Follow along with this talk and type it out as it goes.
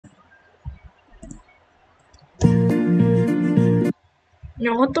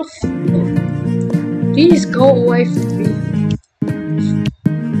No, what the f- Please go away from me.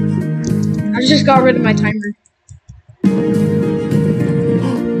 I just got rid of my timer.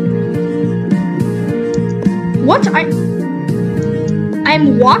 What? I'm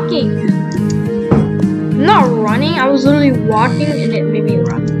walking. I'm not running. I was literally walking and it made me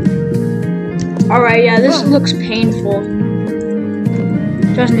run. Alright, yeah, this looks painful.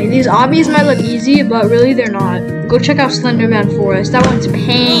 Trust me, these obbies might look easy, but really they're not. Go check out Slenderman Forest. That one's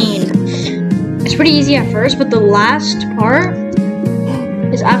pain. It's pretty easy at first, but the last part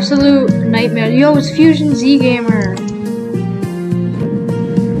is absolute nightmare. Yo, it's Fusion Z Gamer.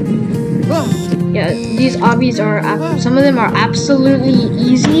 Yeah, these obbies are, some of them are absolutely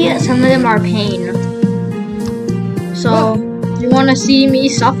easy, some of them are pain. So, if you want to see me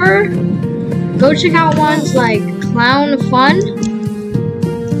suffer, go check out ones like Clown Fun,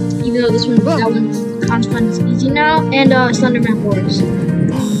 even though that one's Clown Fun is easy now, and Slenderman Forest.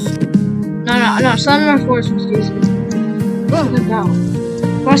 No, Slenderman Forest was easy. If you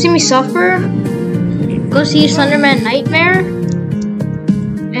want to see me suffer, go see Slenderman Nightmare,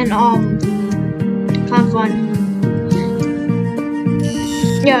 and Clown Fun.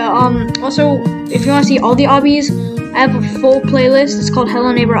 Yeah, also, if you want to see all the obbies, I have a full playlist. It's called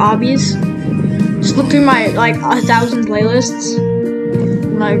Hello Neighbor Obbies. Just look through my, like, 1,000 playlists.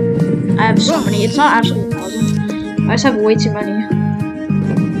 Like, I have so many. It's not actually 1,000. I just have way too many.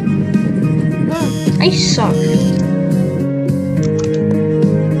 I suck.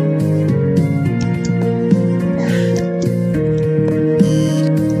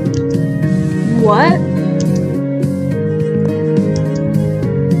 What?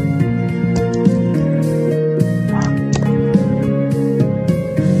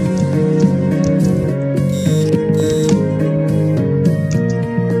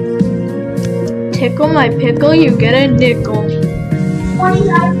 Tickle my pickle, you get a nickel.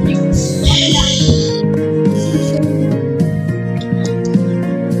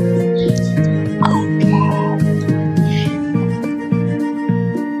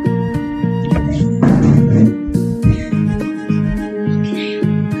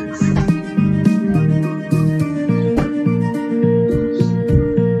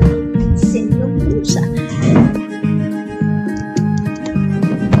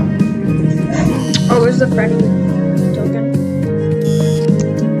 Oh, where's the Freddy token?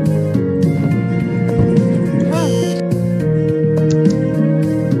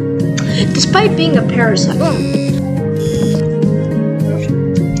 Despite being a parasite.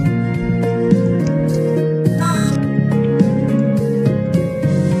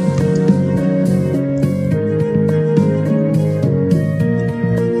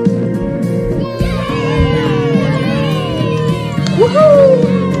 Woohoo!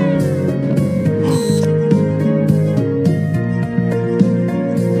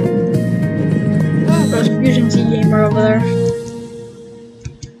 Fusion Z Gamer over there.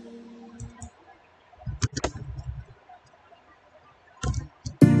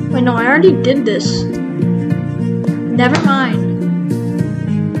 Wait, no, I already did this. Never mind.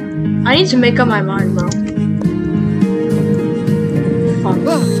 I need to make up my mind, bro. Fuck.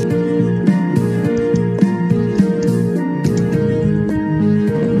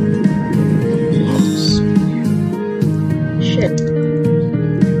 Shit.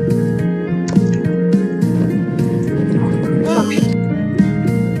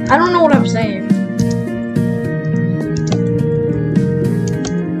 I don't know what I'm saying.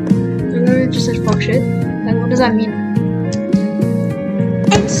 I literally just said fuck shit. Like, what does that mean?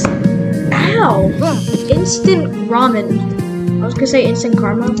 Ow! Instant ramen. I was gonna say instant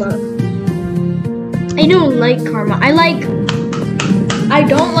karma, but I don't like karma. I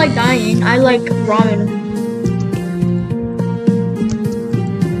don't like dying. I like ramen.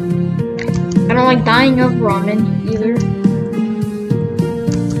 I don't like dying of ramen either.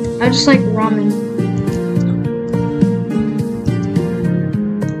 I just like ramen.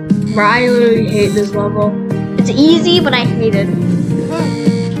 Bro, I literally hate this level. It's easy, but I hate it.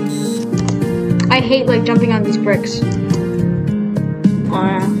 I hate, like, jumping on these bricks. Oh,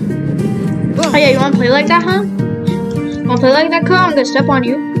 yeah. Oh, yeah, you wanna play like that, huh? Wanna play like that, huh? I'm gonna step on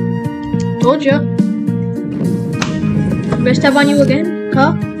you. Told you. I'm gonna step on you again,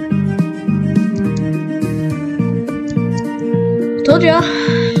 huh? Told you.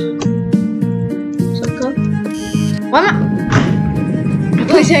 Why am I?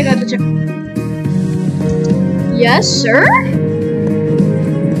 Please say I got the check. Yes, sir?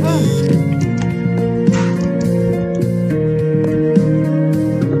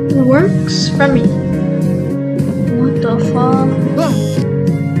 It works for me. What the fuck?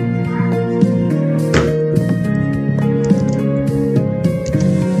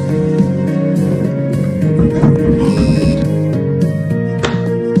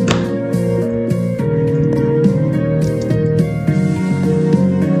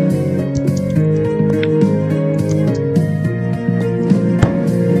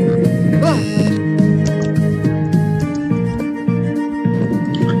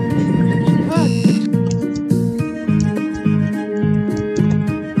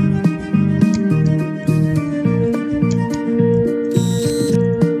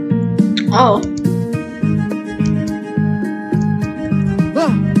 Oh.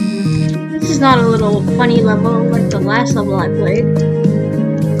 This is not a little funny level like the last level I played.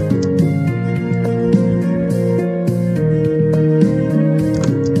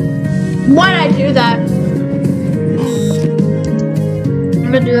 Why'd I do that?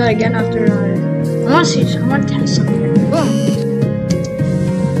 I'm gonna do that again after I wanna see, I wanna test something.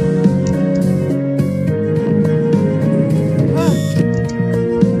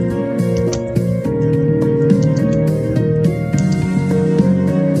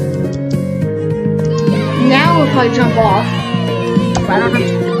 Now if I jump off, but I don't have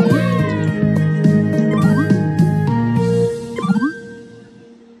to.